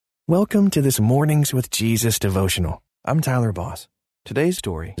Welcome to this Mornings with Jesus devotional. I'm Tyler Boss. Today's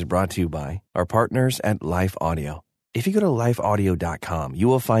story is brought to you by our partners at Life Audio. If you go to lifeaudio.com, you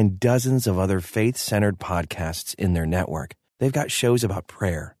will find dozens of other faith-centered podcasts in their network. They've got shows about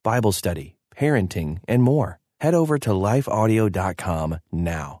prayer, Bible study, parenting, and more. Head over to lifeaudio.com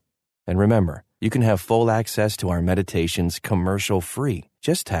now. And remember, you can have full access to our meditations commercial-free.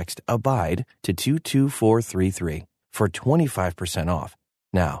 Just text ABIDE to 22433 for 25% off.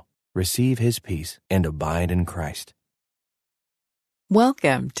 Now, receive His peace and abide in Christ.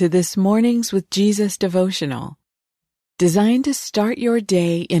 Welcome to this Mornings with Jesus devotional, designed to start your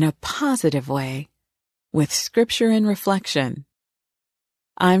day in a positive way with scripture and reflection.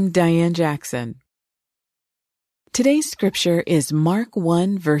 I'm Diane Jackson. Today's scripture is Mark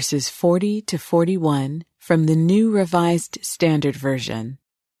 1 verses 40 to 41 from the New Revised Standard Version.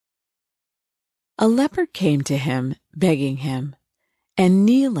 A leper came to him, begging him, and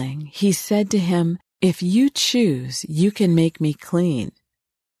kneeling, he said to him, "If you choose, you can make me clean."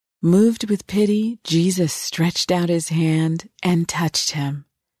 Moved with pity, Jesus stretched out his hand and touched him,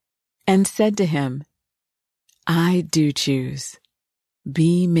 and said to him, "I do choose.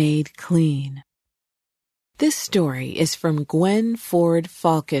 Be made clean." This story is from Gwen Ford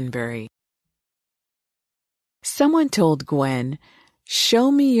Falconberry. Someone told Gwen,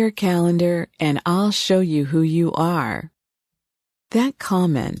 "Show me your calendar and I'll show you who you are." That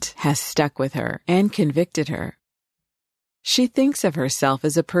comment has stuck with her and convicted her. She thinks of herself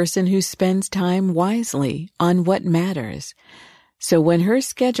as a person who spends time wisely on what matters. So when her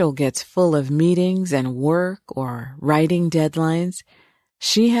schedule gets full of meetings and work or writing deadlines,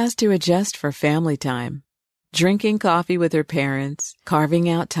 she has to adjust for family time, drinking coffee with her parents, carving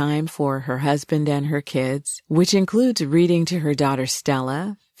out time for her husband and her kids, which includes reading to her daughter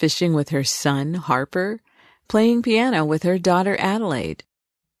Stella, fishing with her son Harper, playing piano with her daughter Adelaide,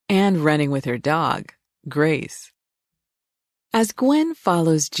 and running with her dog, Grace. As Gwen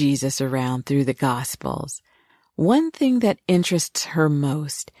follows Jesus around through the Gospels, one thing that interests her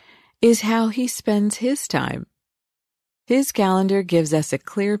most is how he spends his time. His calendar gives us a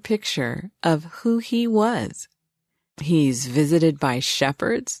clear picture of who he was. He's visited by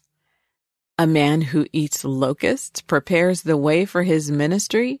shepherds. A man who eats locusts prepares the way for his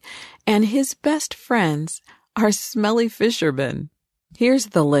ministry, and his best friends are smelly fishermen. Here's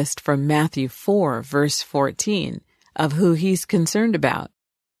the list from Matthew 4, verse 14, of who he's concerned about.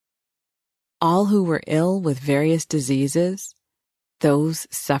 All who were ill with various diseases, those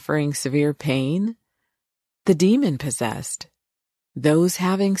suffering severe pain, the demon-possessed, those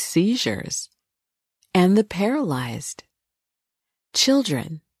having seizures, and the paralyzed,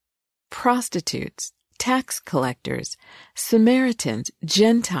 children, prostitutes, tax collectors, Samaritans,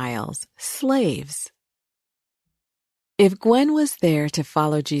 Gentiles, slaves. If Gwen was there to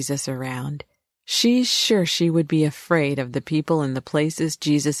follow Jesus around, she's sure she would be afraid of the people and the places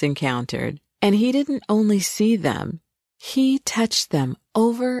Jesus encountered. And he didn't only see them, he touched them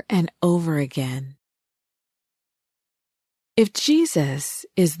over and over again. If Jesus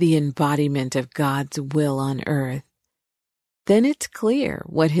is the embodiment of God's will on earth, then it's clear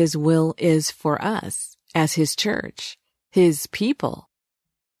what his will is for us as his church, his people.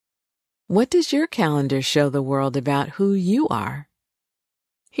 What does your calendar show the world about who you are?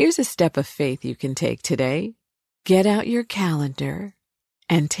 Here's a step of faith you can take today. Get out your calendar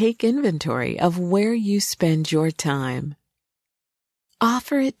and take inventory of where you spend your time.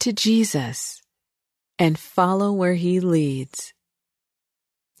 Offer it to Jesus and follow where he leads.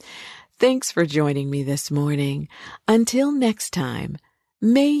 Thanks for joining me this morning. Until next time,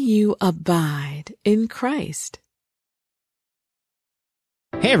 may you abide in Christ.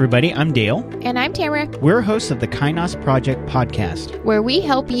 Hey everybody, I'm Dale. And I'm Tamara. We're hosts of the Kainos Project podcast, where we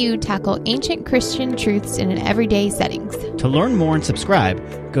help you tackle ancient Christian truths in an everyday settings. To learn more and subscribe,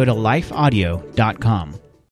 go to lifeaudio.com.